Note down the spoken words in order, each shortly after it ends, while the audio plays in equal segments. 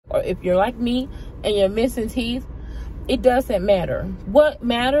girl, if you're like me and you're missing teeth, it doesn't matter. What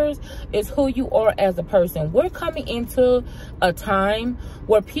matters is who you are as a person. We're coming into a time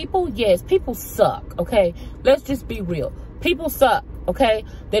where people, yes, people suck, okay? Let's just be real. People suck, okay?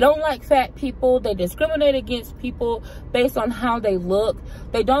 They don't like fat people. They discriminate against people based on how they look.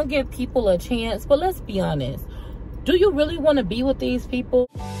 They don't give people a chance. But let's be honest. Do you really want to be with these people?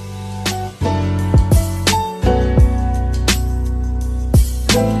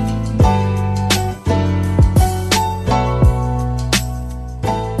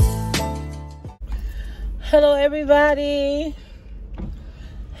 Hello everybody.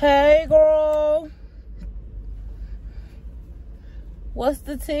 Hey girl, what's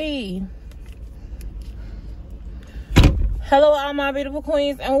the tea? Hello all my beautiful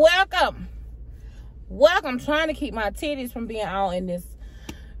queens and welcome. I'm trying to keep my titties from being out in this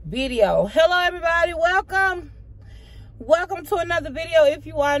video. Hello everybody, welcome to another video. If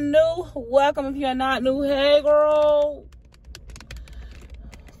you are new, welcome. If you are not new, hey girl.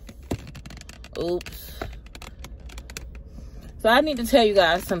 Oops. So I need to tell you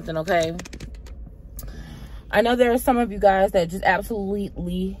guys something, okay? I know there are some of you guys that just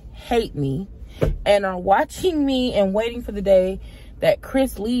absolutely hate me and are watching me and waiting for the day that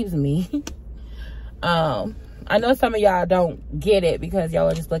Chris leaves me. I know some of y'all don't get it because y'all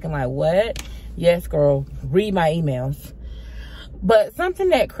are just looking like, what? Yes, girl, read my emails. But something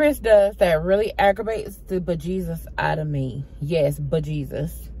that Chris does that really aggravates the bejesus out of me, yes,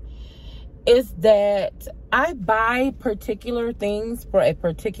 bejesus, is that I buy particular things for a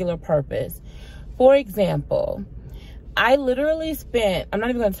particular purpose. For example, I literally spent, I'm not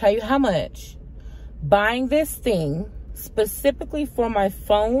even going to tell you how much, buying this thing specifically for my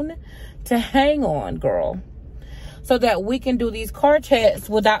phone to hang on, girl, so that we can do these car chats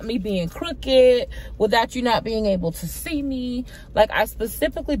without me being crooked, without you not being able to see me. Like, I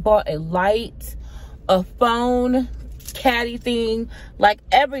specifically bought a light, a phone, caddy thing, like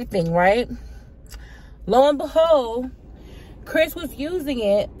everything, right? Lo and behold, Chris was using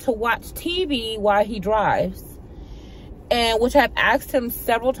it to watch TV while he drives, and which I've asked him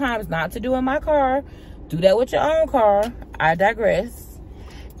several times not to do in my car. Do that with your own car. I digress.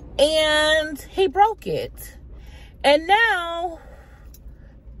 And he broke it, and now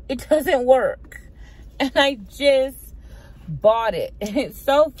it doesn't work, and I just bought it. And it's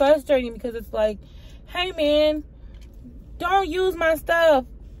so frustrating because it's like, hey man, don't use my stuff.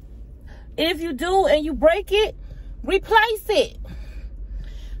 If you do and you break it, replace it.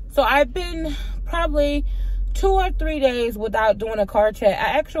 So I've been probably 2 or 3 days without doing a car chat.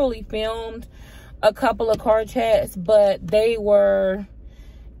 I actually filmed a couple of car chats, but they were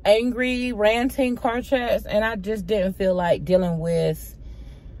angry, ranting car chats, and I just didn't feel like dealing with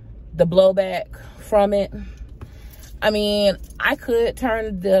the blowback from it. I mean, I could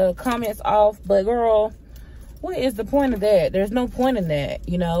turn the comments off, but girl, what is the point of that? There's no point in that,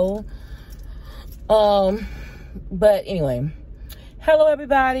 you know? But anyway, hello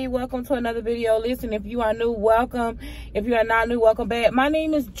everybody, welcome to another video. Listen, if you are new, welcome. If you are not new, welcome back. My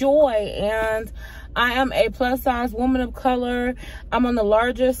name is Joy, and I am a plus size woman of color. I'm on the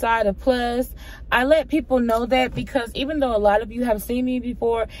larger side of plus. I let people know that because even though a lot of you have seen me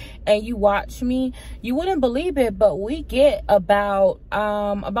before and you watch me, you wouldn't believe it, but we get about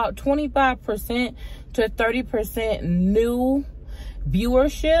 25% to 30% new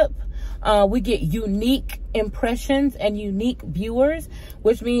viewership. We get unique impressions and unique viewers,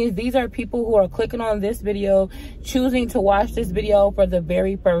 which means these are people who are clicking on this video, choosing to watch this video for the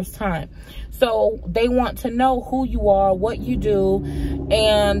very first time. So they want to know who you are, what you do,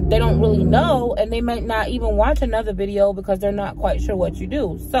 and they don't really know, and they might not even watch another video because they're not quite sure what you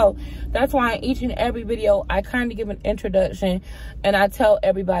do. So that's why in each and every video, I kind of give an introduction and I tell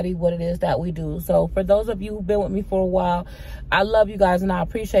everybody what it is that we do. So for those of you who've been with me for a while, I love you guys and I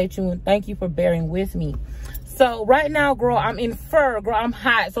appreciate you and thank you for bearing with me. So right now, girl, I'm in fur, girl, I'm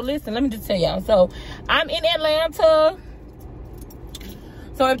hot. So listen, let me just tell y'all. So I'm in Atlanta.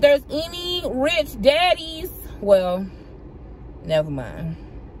 So if there's any rich daddies, well, never mind.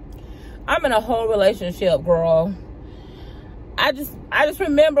 I'm in a whole relationship, girl. I just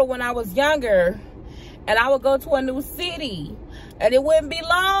remember when I was younger and I would go to a new city and it wouldn't be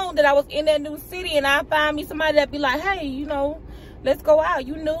long that I was in that new city and I'd find me somebody that'd be like, hey, you know, let's go out.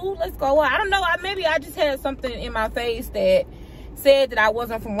 You new? Let's go out. I don't know. Maybe I just had something in my face that said that I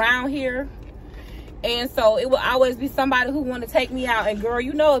wasn't from around here. And so it would always be somebody who wanted to take me out. And girl,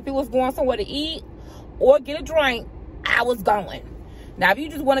 you know, if it was going somewhere to eat or get a drink, I was going. Now, if you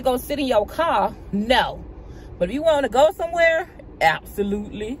just want to go sit in your car, no. But if you want to go somewhere,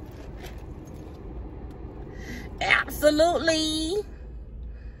 absolutely. Absolutely.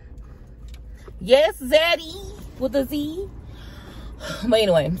 Yes, Zaddy with a Z. But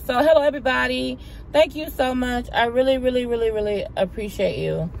anyway, so hello everybody. Thank you so much. I really, really, really, really appreciate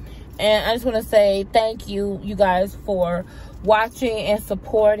you. And I just want to say thank you, you guys, for watching and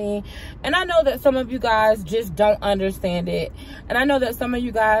supporting. And I know that some of you guys just don't understand it. And I know that some of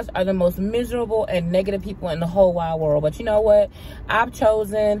you guys are the most miserable and negative people in the whole wide world. But you know what? I've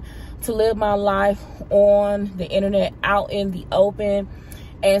chosen to live my life on the internet, out in the open.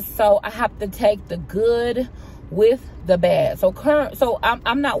 And so I have to take the good with the bad. So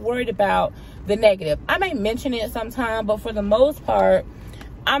I'm not worried about the negative. I may mention it sometime, but for the most part,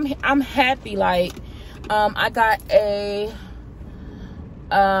 I'm happy. Like, I got a,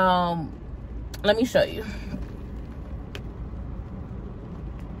 let me show you.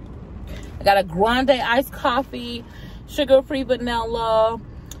 I got a grande iced coffee, sugar-free vanilla,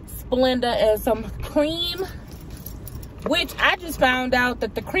 Splenda, and some cream, which I just found out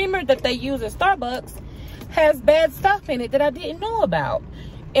that the creamer that they use at Starbucks has bad stuff in it that I didn't know about.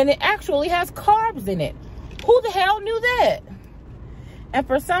 And it actually has carbs in it. Who the hell knew that? And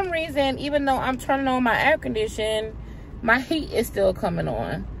for some reason, even though I'm turning on my air condition, my heat is still coming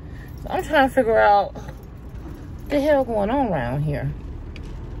on. So I'm trying to figure out what the hell going on around here.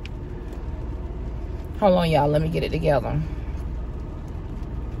 Hold on, y'all. Let me get it together.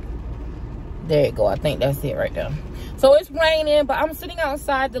 There you go. I think that's it right there. So it's raining, but I'm sitting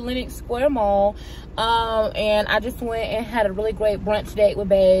outside the Lenox Square Mall. And I just went and had a really great brunch date with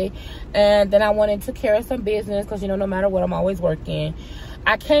Bae. And then I went and took care of some business because, you know, no matter what, I'm always working.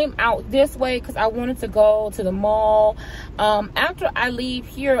 I came out this way because I wanted to go to the mall. After I leave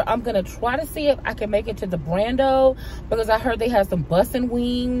here, I'm going to try to see if I can make it to the Brando because I heard they have some bussin'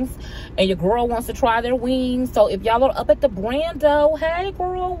 wings and your girl wants to try their wings. So if y'all are up at the Brando, hey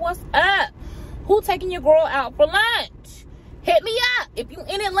girl, what's up? Who taking your girl out for lunch? Hit me up. If you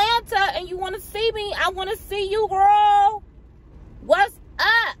in Atlanta and you want to see me, I want to see you, girl. What's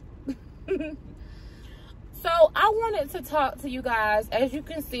up? So I wanted to talk to you guys. As you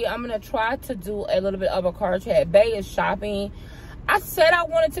can see, I'm going to try to do a little bit of a car chat. Bae is shopping. I said I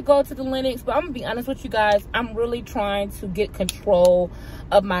wanted to go to the Lenox, but I'm going to be honest with you guys. I'm really trying to get control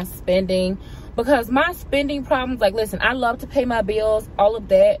of my spending because my spending problems, like, listen, I love to pay my bills, all of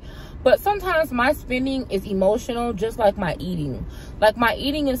that. But sometimes my spending is emotional, just like my eating. Like, my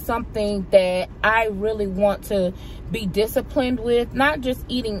eating is something that I really want to be disciplined with. Not just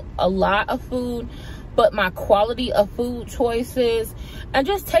eating a lot of food, but my quality of food choices. And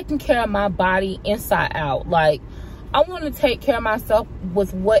just taking care of my body inside out. Like, I want to take care of myself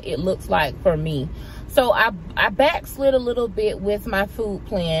with what it looks like for me. So I backslid a little bit with my food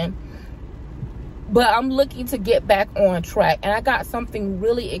plan. But I'm looking to get back on track. And I got something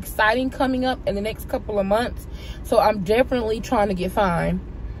really exciting coming up in the next couple of months. So I'm definitely trying to get fine.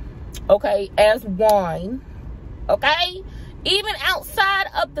 Okay, as wine. Okay? Even outside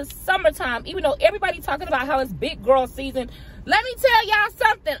of the summertime, even though everybody talking about how it's big girl season, let me tell y'all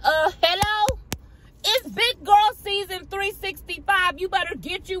something. Hello? It's big girl season 365. You better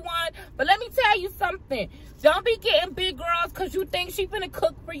get you one. But let me tell you something. Don't be getting big girls because you think she finna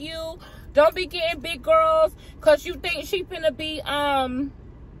cook for you. Don't be getting big girls because you think she finna be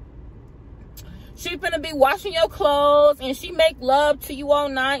washing your clothes and she make love to you all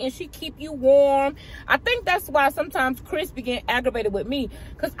night and she keep you warm. I think that's why sometimes Chris be getting aggravated with me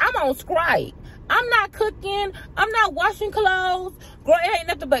because I'm on Scribe. I'm not cooking. I'm not washing clothes. Girl, it ain't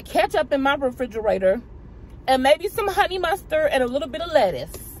nothing but ketchup in my refrigerator and maybe some honey mustard and a little bit of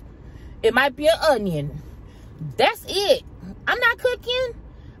lettuce. It might be an onion. That's it. I'm not cooking.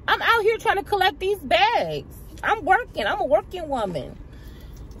 I'm out here trying to collect these bags. I'm working. I'm a working woman.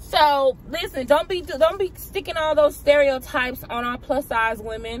 So, listen, don't be sticking all those stereotypes on our plus-size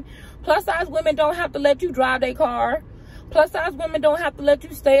women. Plus-size women don't have to let you drive their car. Plus-size women don't have to let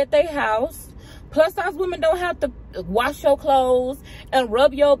you stay at their house. Plus-size women don't have to wash your clothes and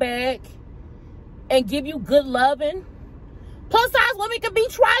rub your back and give you good loving. Plus-size women can be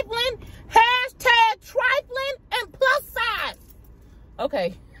trifling. Hashtag trifling and plus-size.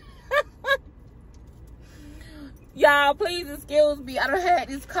 Okay. Y'all, please excuse me. I done had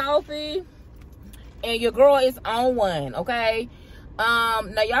this coffee and your girl is on one, okay?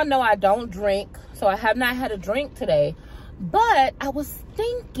 Now y'all know I don't drink, so I have not had a drink today. But I was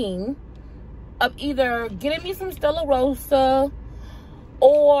thinking of either getting me some Stella Rosa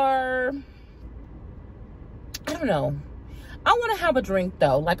or I don't know. I want to have a drink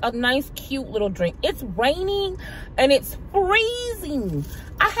though, like a nice cute little drink. It's raining and it's freezing.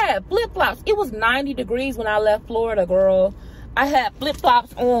 I had flip-flops. It was 90 degrees when I left Florida, girl. I had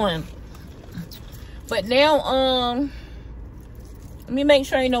flip-flops on. But now, Let me make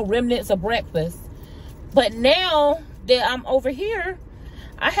sure ain't no remnants of breakfast. But now that I'm over here,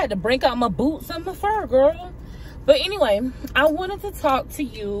 I had to break out my boots and my fur, girl. But anyway, I wanted to talk to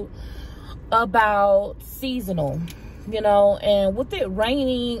you about seasonal, you know, and with it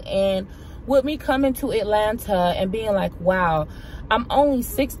raining and with me coming to Atlanta and being like, wow, I'm only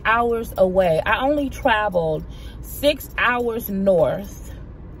 6 hours away. I only traveled 6 hours north.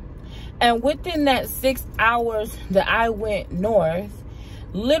 And within that 6 hours that I went north,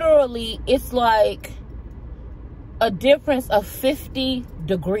 literally it's like a difference of 50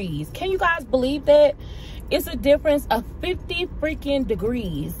 degrees. Can you guys believe that? It's a difference of 50 freaking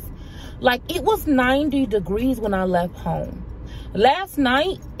degrees. Like, it was 90 degrees when I left home. Last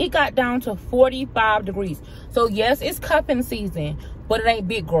night, it got down to 45 degrees. So, yes, it's cupping season, but it ain't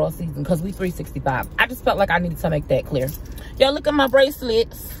big girl season because we 365. I just felt like I needed to make that clear. Y'all look at my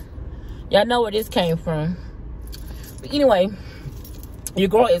bracelets. Y'all know where this came from. But anyway, your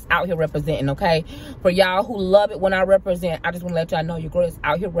girl is out here representing, okay? For y'all who love it when I represent, I just want to let y'all know your girl is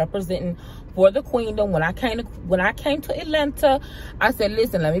out here representing for the queendom. When I came to Atlanta, I said,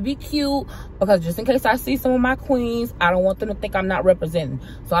 listen, let me be cute, because just in case I see some of my queens, I don't want them to think I'm not representing.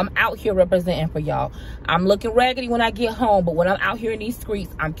 So I'm out here representing for y'all. I'm looking raggedy when I get home, but when I'm out here in these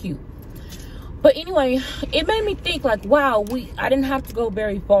streets, I'm cute. But anyway, it made me think like, wow, I didn't have to go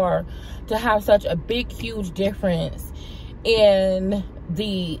very far to have such a big, huge difference in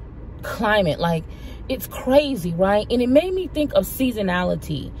the climate. Like, it's crazy, right? And it made me think of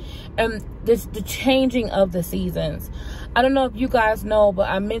seasonality and the changing of the seasons. I don't know if you guys know, but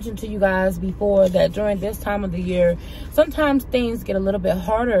I mentioned to you guys before that during this time of the year, sometimes things get a little bit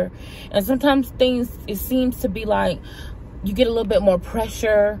harder, and sometimes it seems to be like you get a little bit more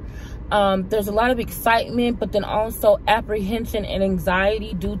pressure. There's a lot of excitement, but then also apprehension and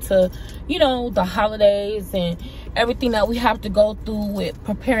anxiety due to, you know, the holidays and everything that we have to go through with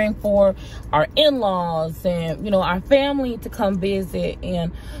preparing for our in-laws and, you know, our family to come visit,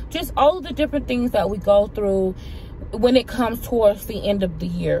 and just all of the different things that we go through when it comes towards the end of the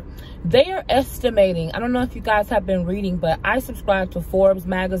year. They are estimating, I don't know if you guys have been reading, but I subscribe to Forbes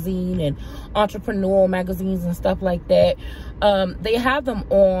magazine and entrepreneurial magazines and stuff like that. They have them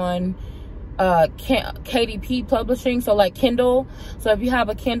on KDP publishing, so like Kindle. So if you have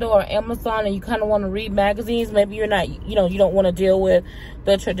a Kindle or Amazon and you kind of want to read magazines, maybe you're not, you know, you don't want to deal with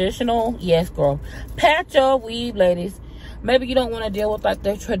the traditional, yes girl, pat your weave, ladies. Maybe you don't want to deal with like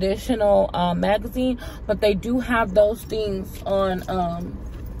the traditional magazine, but they do have those things on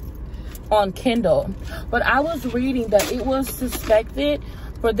Kindle. But I was reading that it was suspected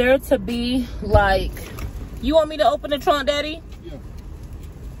for there to be like, you want me to open the trunk, Daddy? Yeah.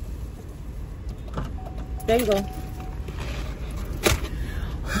 There you go.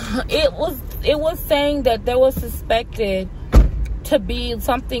 It was saying that there was suspected to be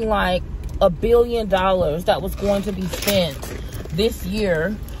something like $1 billion that was going to be spent this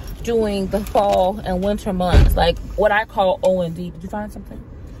year during the fall and winter months, like what I call O&D. Did you find something?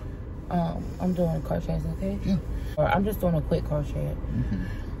 I'm doing crochet, okay? Yeah. Or I'm just doing a quick crochet.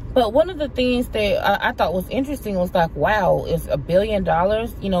 But one of the things that I thought was interesting was like, wow, it's $1 billion,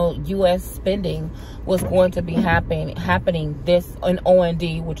 you know, U.S. spending was going to be happening this in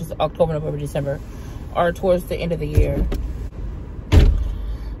O&D, which is October, November, December, or towards the end of the year.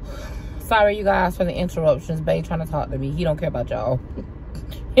 Sorry, you guys, for the interruptions. Babe trying to talk to me. He don't care about y'all.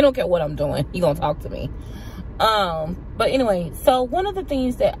 He don't care what I'm doing. He gonna talk to me. But anyway, so one of the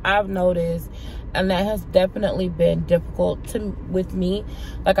things that I've noticed, and that has definitely been difficult with me,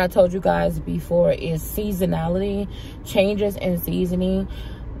 like I told you guys before, is seasonality, changes in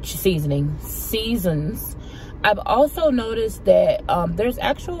seasons. I've also noticed that there's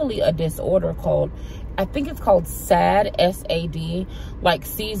actually a disorder called, I think it's called SAD, S-A-D, like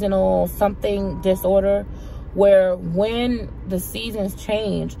seasonal something disorder, where when the seasons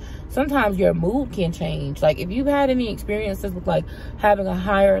change, sometimes your mood can change. Like if you've had any experiences with like having a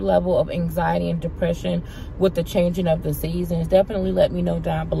higher level of anxiety and depression with the changing of the seasons, definitely let me know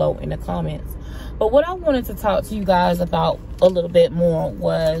down below in the comments. But what I wanted to talk to you guys about a little bit more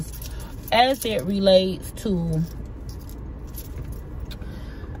was as it relates to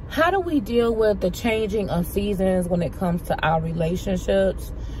how do we deal with the changing of seasons when it comes to our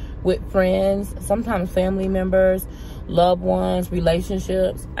relationships with friends, sometimes family members, loved ones,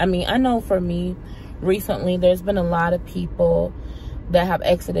 relationships. I mean, I know for me, recently, there's been a lot of people that have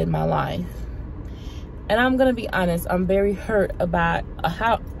exited my life. And I'm going to be honest, I'm very hurt about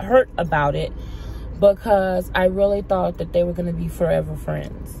it, because I really thought that they were going to be forever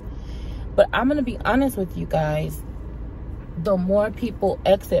friends. But I'm going to be honest with you guys. The more people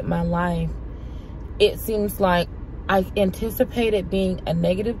exit my life, it seems like I anticipate it being a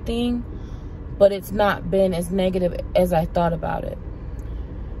negative thing, but it's not been as negative as I thought about it.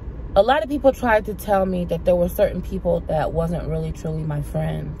 A lot of people tried to tell me that there were certain people that wasn't really truly my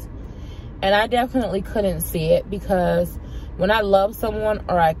friends. And I definitely couldn't see it, because when I love someone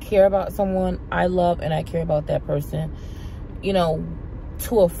or I care about someone, I love and I care about that person, you know,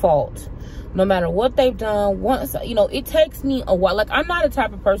 to a fault. No matter what they've done, once, you know, it takes me a while. Like, I'm not a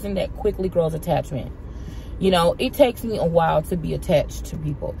type of person that quickly grows attachment. You know, it takes me a while to be attached to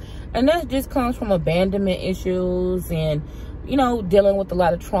people. And that just comes from abandonment issues and, you know, dealing with a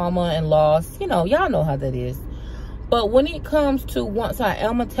lot of trauma and loss. You know, y'all know how that is. But when it comes to once I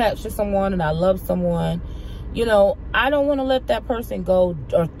am attached to someone and I love someone, you know, I don't want to let that person go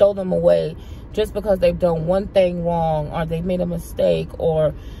or throw them away just because they've done one thing wrong or they've made a mistake,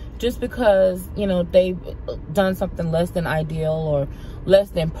 or just because, you know, they've done something less than ideal or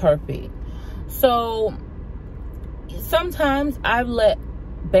less than perfect. So sometimes I've let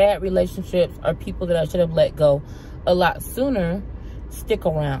bad relationships or people that I should have let go a lot sooner stick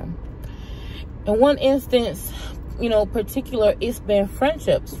around. In one instance, you know, particular, it's been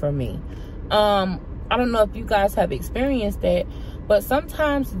friendships for me. I don't know if you guys have experienced that, but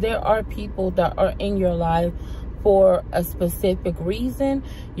sometimes there are people that are in your life for a specific reason.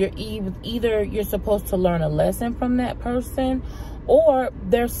 Either you're supposed to learn a lesson from that person, or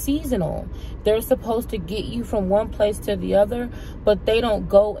they're seasonal. They're supposed to get you from one place to the other, but they don't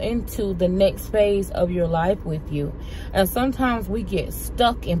go into the next phase of your life with you. And sometimes we get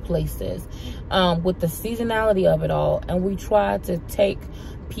stuck in places with the seasonality of it all, and we try to take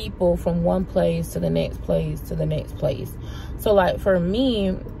people from one place to the next place to the next place. So like for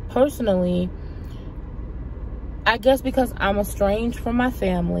me personally, I guess because I'm estranged from my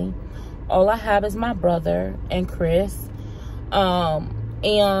family, all I have is my brother and Chris.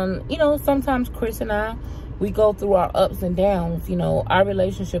 And, you know, sometimes Chris and I, we go through our ups and downs. You know, our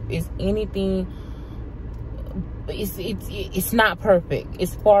relationship is anything, it's not perfect.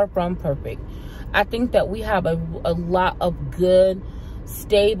 It's far from perfect. I think that we have a lot of good,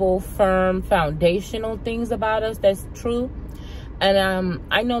 stable, firm, foundational things about us that's true. And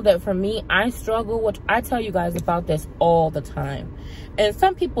I know that for me, I struggle, which I tell you guys about this all the time. And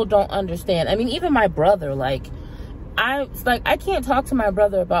some people don't understand. I mean, even my brother, I can't talk to my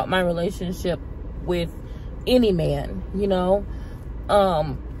brother about my relationship with any man, you know.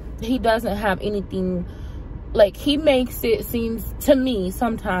 He doesn't have anything, like, he makes it seem to me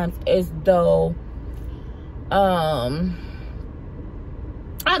sometimes as though, I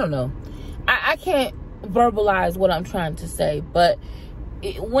don't know. I can't verbalize what I'm trying to say, but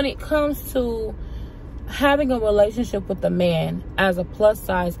when it comes to having a relationship with a man as a plus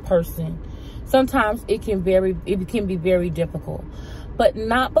size person, sometimes it can be very difficult, but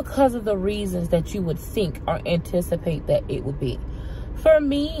not because of the reasons that you would think or anticipate that it would be. For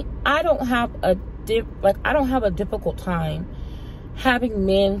me, I don't have a difficult time having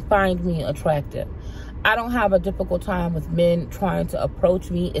men find me attractive. I don't have a difficult time with men trying to approach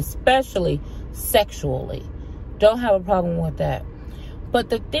me, especially sexually. Don't have a problem with that.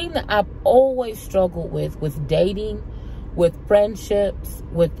 But the thing that I've always struggled with dating, with friendships,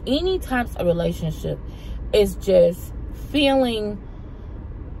 with any types of relationship, is just feeling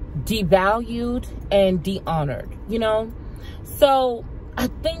devalued and de-honored, you know? So I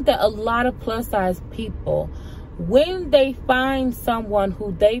think that a lot of plus size people, when they find someone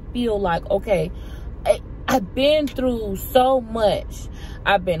who they feel like, okay, I've been through so much,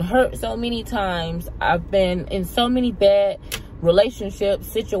 I've been hurt so many times, I've been in so many bad relationships,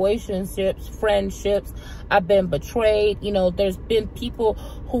 situationships, friendships, I've been betrayed, you know, there's been people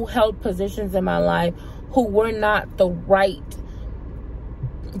who held positions in my life who were not the right,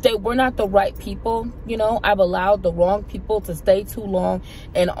 they were not the right people, you know. I've allowed the wrong people to stay too long,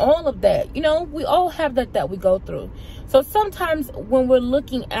 and all of that, you know, we all have that we go through. So sometimes when we're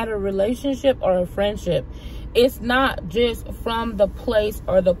looking at a relationship or a friendship, it's not just from the place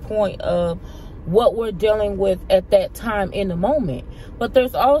or the point of what we're dealing with at that time in the moment, but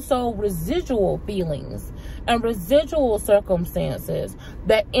there's also residual feelings and residual circumstances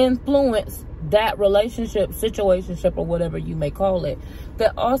that influence that relationship, situationship, or whatever you may call it,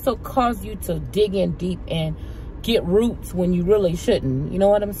 that also cause you to dig in deep and get roots when you really shouldn't. You know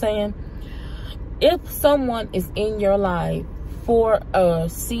what I'm saying? If someone is in your life for a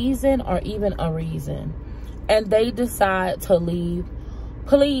season or even a reason, and they decide to leave,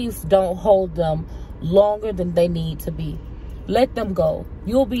 please don't hold them longer than they need to be. Let them go.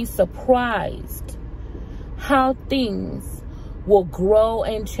 You'll be surprised how things will grow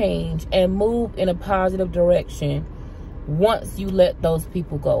and change and move in a positive direction once you let those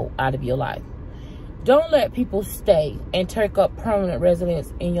people go out of your life. Don't let people stay and take up permanent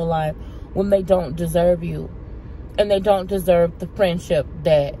residence in your life when they don't deserve you and they don't deserve the friendship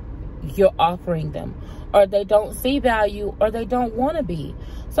that you're offering them, or they don't see value, or they don't want to be.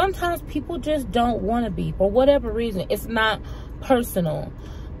 Sometimes people just don't want to be for whatever reason. It's not personal.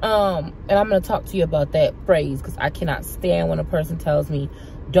 And I'm going to talk to you about that phrase, because I cannot stand when a person tells me,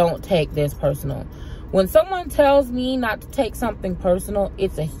 don't take this personal. When someone tells me not to take something personal,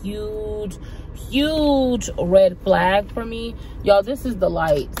 it's a huge, huge red flag for me. Y'all, this is the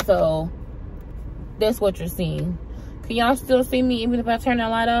light, so that's what you're seeing. Can y'all still see me even if I turn that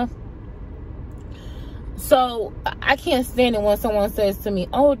light off? So I can't stand it when someone says to me,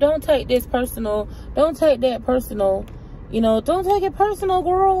 oh, don't take this personal, don't take that personal, you know, don't take it personal,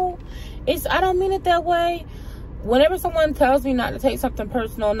 girl. I don't mean it that way. Whenever someone tells me not to take something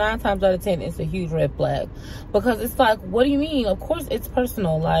personal, 9 times out of 10 it's a huge red flag, because it's like, what do you mean? Of course it's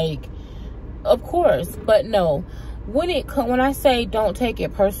personal, like, of course. But no, when I say don't take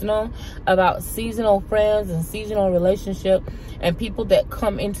it personal about seasonal friends and seasonal relationship and people that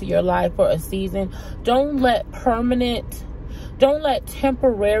come into your life for a season, don't let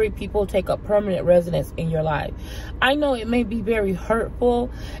temporary people take up permanent residence in your life. I know it may be very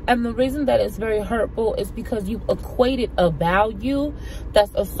hurtful, and the reason that it's very hurtful is because you've equated a value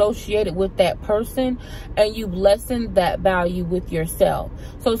that's associated with that person, and you've lessened that value with yourself.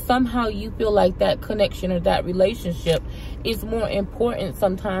 So somehow you feel like that connection or that relationship is more important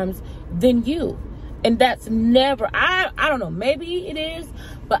sometimes than you. And that's never, I don't know, maybe it is,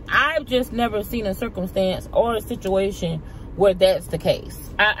 but I've just never seen a circumstance or a situation where that's the case.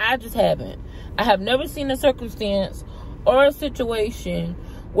 I just haven't. I have never seen a circumstance or a situation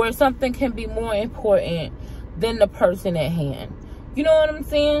where something can be more important than the person at hand. You know what I'm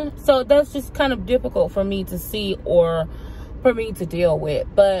saying? So that's just kind of difficult for me to see or for me to deal with.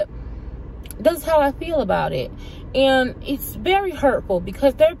 But that's how I feel about it. And it's very hurtful,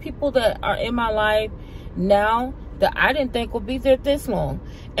 because there are people that are in my life now that I didn't think would be there this long.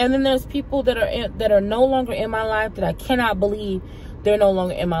 And then there's people that are no longer in my life that I cannot believe they're no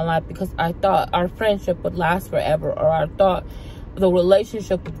longer in my life, because I thought our friendship would last forever, or I thought the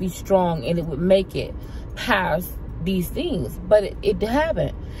relationship would be strong and it would make it past these things. But it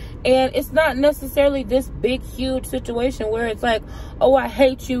haven't. And it's not necessarily this big, huge situation where it's like, oh, I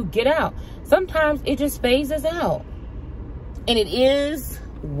hate you, get out. Sometimes it just phases out. And it is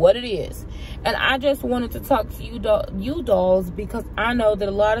what it is. And I just wanted to talk to you dolls, because I know that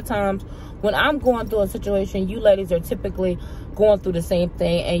a lot of times when I'm going through a situation, you ladies are typically going through the same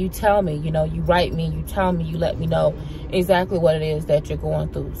thing, and you tell me, you know, you write me, you tell me, you let me know exactly what it is that you're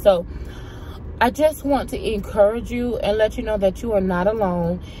going through. So I just want to encourage you and let you know that you are not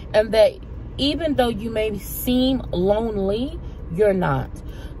alone, and that even though you may seem lonely, you're not.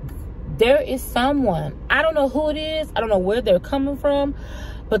 There is someone, I don't know who it is, I don't know where they're coming from,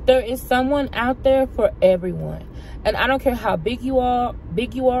 but there is someone out there for everyone. And I don't care how big you are,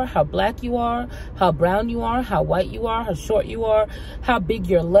 how black you are, how brown you are, how white you are, how short you are, how big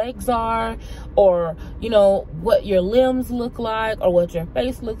your legs are, or, you know, what your limbs look like, or what your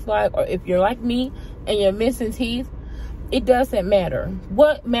face looks like, or if you're like me and you're missing teeth. It doesn't matter.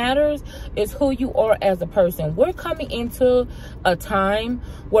 What matters is who you are as a person. We're coming into a time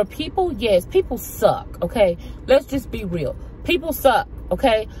where people, yes, people suck, okay? Let's just be real. People suck,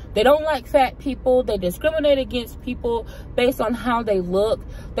 okay? They don't like fat people. They discriminate against people based on how they look.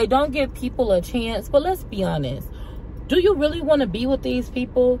 They don't give people a chance. But let's be honest. Do you really want to be with these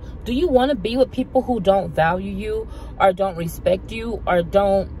people? Do you want to be with people who don't value you, or don't respect you, or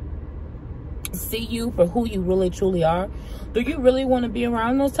don't see you for who you really truly are? Do you really want to be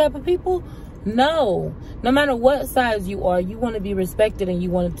around those type of people? No. No matter what size you are, you want to be respected and you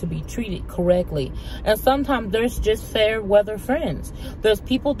want to be treated correctly. And sometimes there's just fair weather friends. There's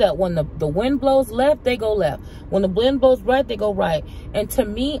people that when the wind blows left, they go left. When the wind blows right, they go right. And to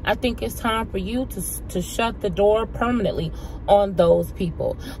me, I think it's time for you to shut the door permanently on those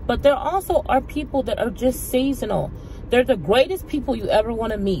people. But there also are people that are just seasonal. They're the greatest people you ever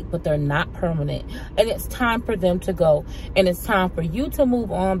want to meet, but they're not permanent. And it's time for them to go. And it's time for you to move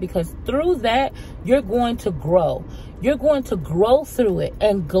on, because through that, you're going to grow. You're going to grow through it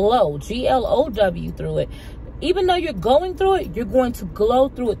and glow, G-L-O-W, through it. Even though you're going through it, you're going to glow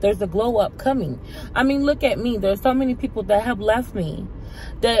through it. There's a glow up coming. I mean, look at me. There's so many people that have left me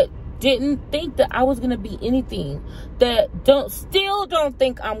that didn't think that I was going to be anything, that still don't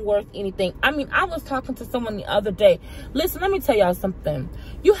think I'm worth anything. I mean, I was talking to someone the other day. Listen, let me tell y'all something.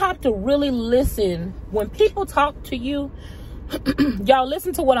 You have to really listen when people talk to you. Y'all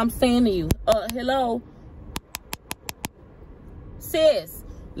listen to what I'm saying to you. Hello? Sis,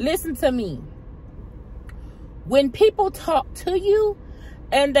 listen to me. When people talk to you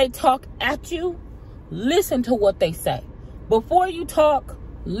and they talk at you, listen to what they say. Before you talk,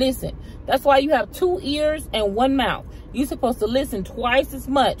 listen. That's why you have 2 ears and 1 mouth. You're supposed to listen twice as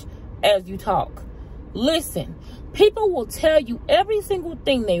much as you talk. Listen. People will tell you every single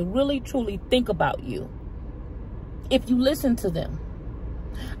thing they really truly think about you if you listen to them.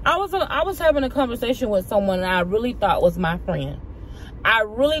 I was having a conversation with someone I really thought was my friend. I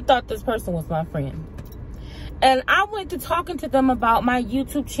really thought this person was my friend. And I went to talking to them about my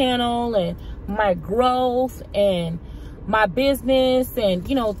YouTube channel and my growth and my business and,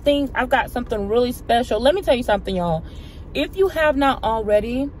 you know, things. I've got something really special. Let me tell you something, y'all. If you have not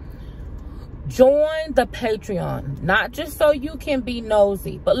already, join the Patreon. Not just so you can be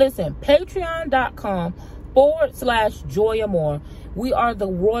nosy, but listen, patreon.com/JoyAmor. We are the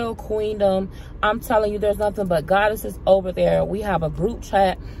royal queendom. I'm telling you, there's nothing but goddesses over there. We have a group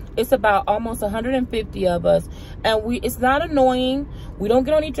chat. It's about almost 150 of us, and it's not annoying. We don't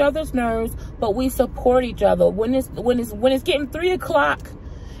get on each other's nerves, but we support each other. When it's getting 3 o'clock,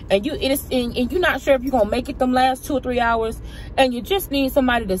 and you're not sure if you're gonna make it them last 2 or 3 hours, and you just need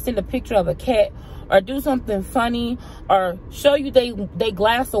somebody to send a picture of a cat, or do something funny, or show you they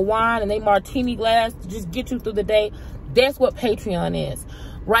glass of wine and they martini glass to just get you through the day. That's what Patreon is.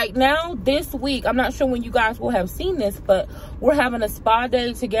 Right now, this week, I'm not sure when you guys will have seen this, but we're having a spa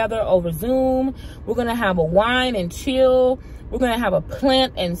day together over Zoom. We're going to have a wine and chill. We're going to have a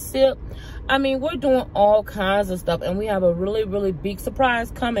plant and sip. I mean, we're doing all kinds of stuff, and we have a really, really big surprise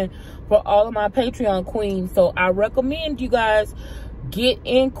coming for all of my Patreon queens. So I recommend you guys get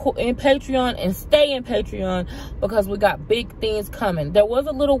in Patreon and stay in Patreon, because we got big things coming. There was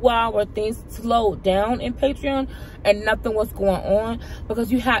a little while where things slowed down in Patreon and nothing was going on,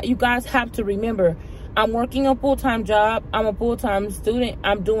 because you guys have to remember, I'm working a full-time job. I'm a full-time student.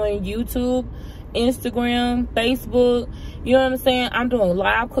 I'm doing YouTube, Instagram, Facebook. You know what I'm saying? I'm doing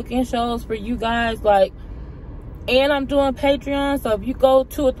live cooking shows for you guys, like, and I'm doing Patreon. So if you go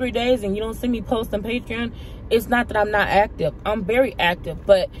 2 or 3 days and you don't see me post on Patreon, it's not that I'm not active. I'm very active.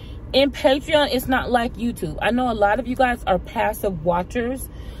 But in Patreon, it's not like YouTube. I know a lot of you guys are passive watchers,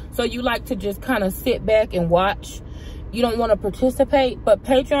 so you like to just kind of sit back and watch. You don't want to participate. But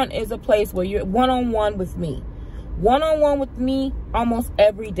Patreon is a place where you're one-on-one with me. One-on-one with me almost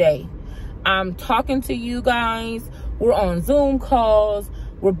every day. I'm talking to you guys. We're on Zoom calls.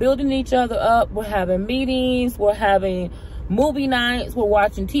 We're building each other up. We're having meetings. We're having movie nights. We're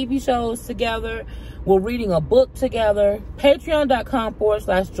watching TV shows together. We're reading a book together.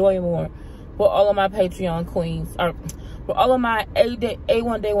 Patreon.com/JoyAmor for all of my Patreon queens, or for all of my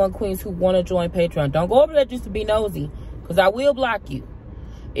A1 Day 1 queens who want to join Patreon. Don't go over there just to be nosy, because I will block you.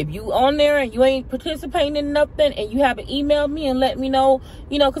 If you on there and you ain't participating in nothing, and you haven't emailed me and let me know,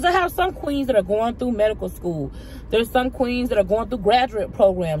 you know, because I have some queens that are going through medical school. There's some queens that are going through graduate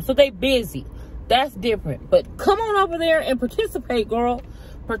programs, so they busy. That's different. But come on over there and participate, girl.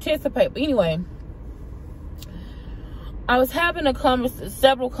 Participate. But anyway, I was having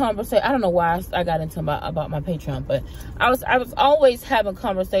several conversations. I don't know why I got into about my Patreon, but I was always having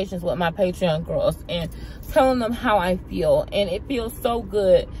conversations with my Patreon girls and telling them how I feel, and it feels so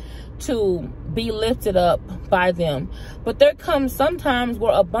good to be lifted up by them. But there comes sometimes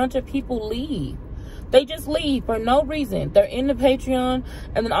where a bunch of people leave. They just leave for no reason. They're in the Patreon,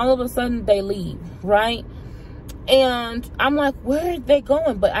 and then all of a sudden they leave, right? And I'm like, where are they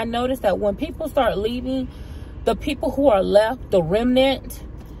going? But I noticed that when people start leaving, the people who are left, the remnant,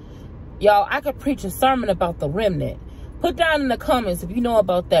 y'all, I could preach a sermon about the remnant. Put down in the comments if you know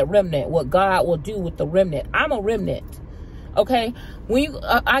about that remnant, what God will do with the remnant. I'm a remnant, okay? When you,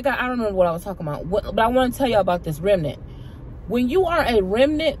 I don't remember what I was talking about, but I want to tell you about this remnant. When you are a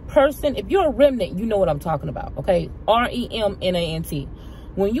remnant person, if you're a remnant, you know what I'm talking about, okay? REMNANT.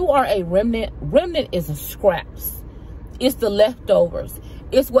 When you are a remnant, remnant is the scraps. It's the leftovers.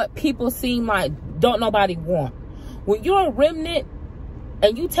 It's what people seem like don't nobody want. When you're a remnant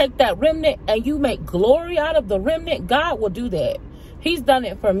and you take that remnant and you make glory out of the remnant, God will do that. He's done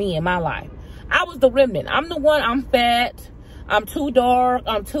it for me in my life. I was the remnant. I'm the one. I'm fat. I'm too dark.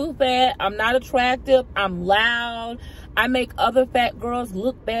 I'm too fat. I'm not attractive. I'm loud. I make other fat girls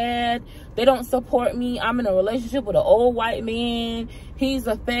look bad. They don't support me. I'm in a relationship with an old white man. He's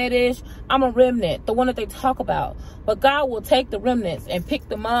a fetish. I'm a remnant, the one that they talk about. But God will take the remnants and pick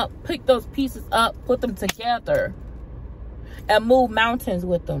them up, pick those pieces up, put them together, and move mountains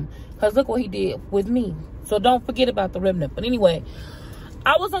with them. Because look what he did with me. So don't forget about the remnant. But anyway,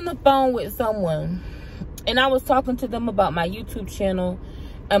 I was on the phone with someone, and I was talking to them about my YouTube channel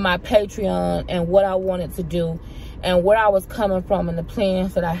and my Patreon and what I wanted to do. and where I was coming from and the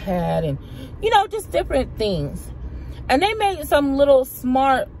plans that I had, and, you know, just different things. And they made some little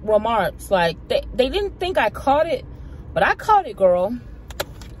smart remarks. Like, they didn't think I caught it, but I caught it, girl.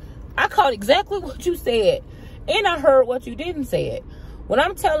 I caught exactly what you said. And I heard what you didn't say it. When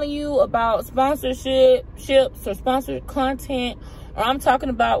I'm telling you about sponsorships or sponsored content, or I'm talking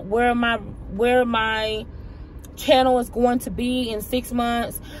about where my channel is going to be in 6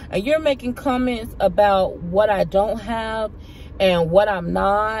 months, and you're making comments about what I don't have and what I'm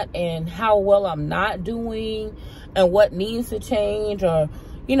not and how well I'm not doing and what needs to change, or,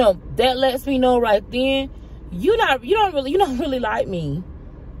 you know, that lets me know right then you don't really like me,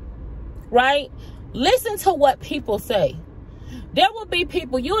 right? Listen to what people say. There will be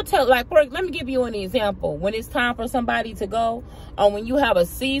people, you'll tell, like, let me give you an example. When it's time for somebody to go, or when you have a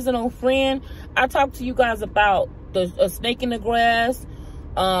seasonal friend, I talked to you guys about a snake in the grass,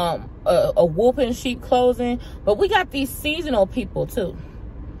 a wolf in sheep clothing, but we got these seasonal people too.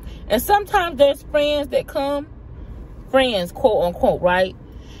 And sometimes there's friends that come, friends, quote unquote, right?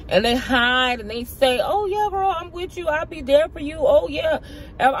 And they hide and they say, oh yeah, girl, I'm with you, I'll be there for you. Oh yeah,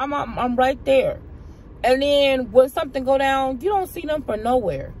 I'm right there. And then when something go down, you don't see them for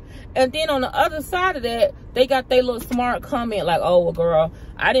nowhere. And then on the other side of that, they got their little smart comment like, oh, well, girl,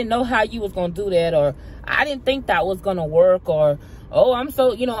 I didn't know how you was going to do that. Or I didn't think that was going to work. Or, oh, I'm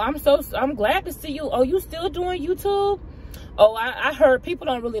glad to see you. Oh, you still doing YouTube? Oh, I heard people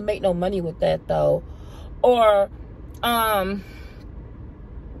don't really make no money with that, though. Or, oh,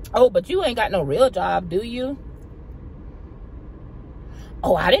 but you ain't got no real job, do you?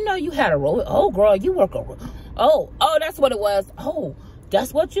 Oh, I didn't know you had a role. Oh, girl, you work a... Oh, that's what it was. Oh,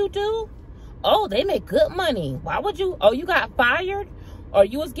 that's what you do? Oh, they make good money. Why would you... Oh, you got fired? Or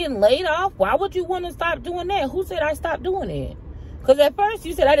you was getting laid off? Why would you want to stop doing that? Who said I stopped doing it? Because at first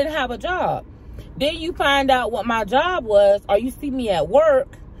you said I didn't have a job. Then you find out what my job was, or you see me at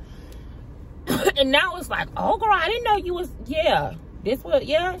work. And now it's like, oh, girl, I didn't know you was... Yeah,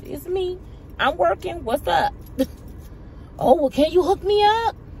 yeah, it's me. I'm working. What's up? Oh, well, can you hook me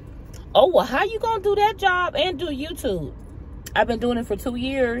up? Oh, well, how you gonna do that job and do YouTube? I've been doing it for 2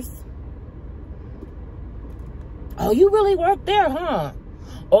 years. Oh, you really work there, huh?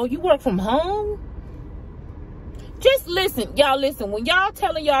 Oh, you work from home? Just listen, y'all listen. When y'all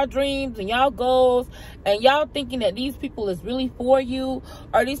telling y'all dreams and y'all goals and y'all thinking that these people is really for you,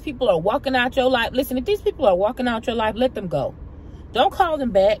 or these people are walking out your life. Listen, if these people are walking out your life, let them go. Don't call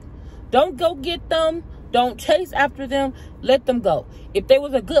them back. Don't go get them. Don't chase after them. Let them go. If they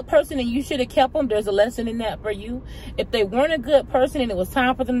was a good person and you should have kept them, there's a lesson in that for you. If they weren't a good person and it was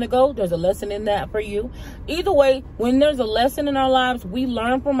time for them to go, there's a lesson in that for you. Either way, when there's a lesson in our lives, we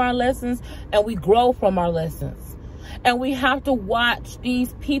learn from our lessons and we grow from our lessons. And we have to watch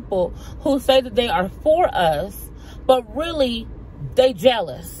these people who say that they are for us, but really they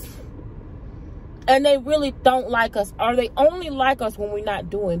jealous. And they really don't like us, or they only like us when we're not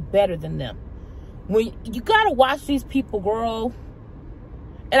doing better than them. When you gotta watch these people, girl.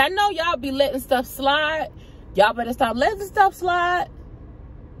 And I know y'all be letting stuff slide. Y'all better stop letting stuff slide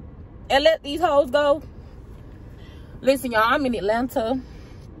and let these hoes go. Listen, y'all, I'm in Atlanta.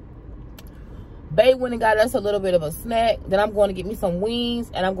 Bae went and got us a little bit of a snack. Then I'm going to get me some wings,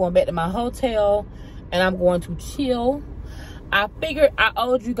 and I'm going back to my hotel, and I'm going to chill. I figured I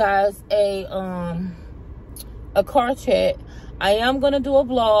owed you guys a car chat. I am gonna do a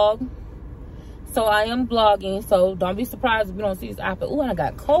vlog. So I am vlogging, so don't be surprised if you don't see this outfit. Ooh, and I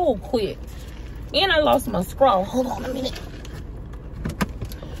got cold quick. And I lost my scroll. Hold on a minute.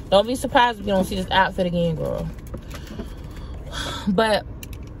 Don't be surprised if you don't see this outfit again, girl. But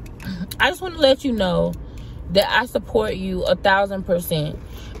I just want to let you know that I support you 1000%.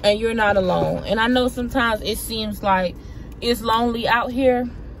 And you're not alone. And I know sometimes it seems like it's lonely out here.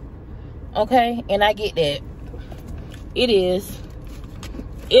 Okay? And I get that. It is.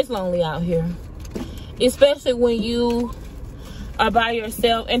 It's lonely out here. Especially when you are by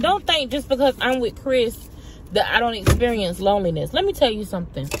yourself. And don't think just because I'm with Chris that I don't experience loneliness. Let me tell you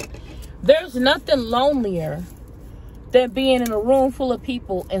something. There's nothing lonelier than being in a room full of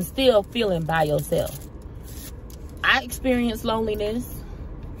people and still feeling by yourself. I experience loneliness.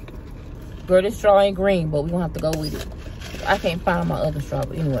 Girl, this straw ain't green, but we're going to have to go with it. I can't find my other straw,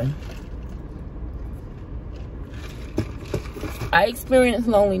 but anyway. I experience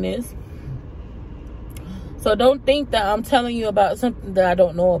loneliness. So don't think that I'm telling you about something that I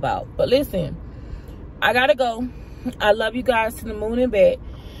don't know about. But listen, I gotta go. I love you guys to the moon and back.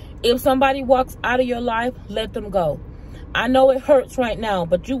 If somebody walks out of your life, let them go. I know it hurts right now,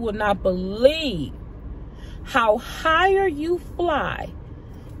 but you will not believe how higher you fly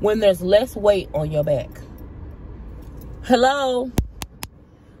when there's less weight on your back. Hello?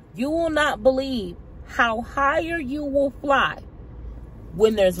 You will not believe how higher you will fly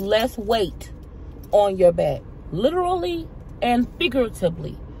when there's less weight on your back. Literally and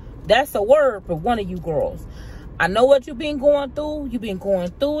figuratively. That's a word for one of you girls. I know what you've been going through. You've been going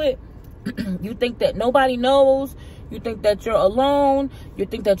through it. You think that nobody knows. You think that you're alone. You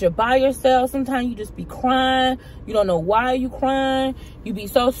think that you're by yourself. Sometimes you just be crying. You don't know why you crying. You be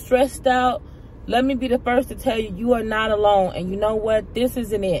so stressed out. Let me be the first to tell you, you are not alone. And you know what? This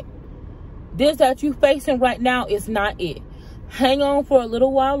isn't it. This that you're facing right now is not it. Hang on for a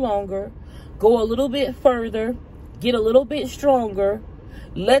little while longer. Go a little bit further. Get a little bit stronger.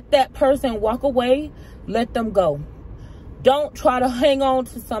 Let that person walk away. Let them go. Don't try to hang on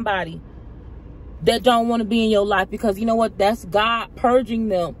to somebody that don't want to be in your life, because you know what? That's God purging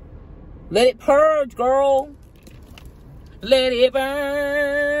them. Let it purge, girl. Let it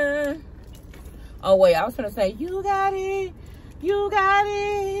burn. Oh, wait. I was going to say, you got it,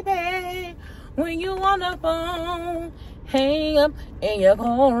 babe. When you on the phone, hang up and your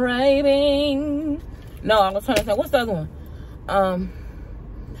phone ringing. No, I was trying to say, what's the other one?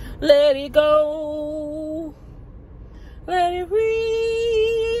 Let it go. Let it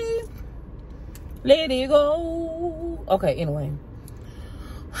breathe. Let it go. Okay, anyway.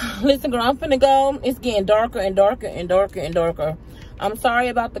 Listen, girl, I'm finna go. It's getting darker and darker and darker and darker. I'm sorry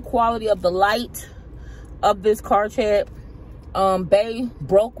about the quality of the light of this car chat. Bae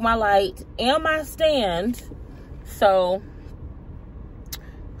broke my light and my stand. So,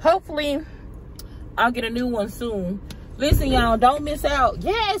 hopefully, I'll get a new one soon. Listen, y'all, don't miss out.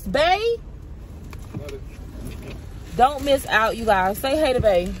 Yes, bae. Don't miss out, you guys. Say hey to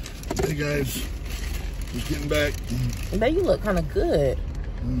bae. Hey, guys. Just getting back. Bae, you look kind of good.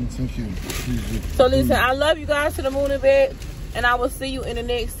 Thank you. So, listen, I love you guys to the moon and back. And I will see you in the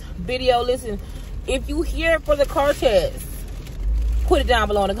next video. Listen, if you here for the car chats, put it down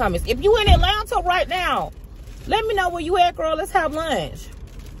below in the comments. If you in Atlanta right now, let me know where you at, girl. Let's have lunch.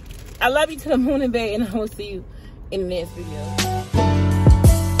 I love you to the moon and back, and I will see you in the next video.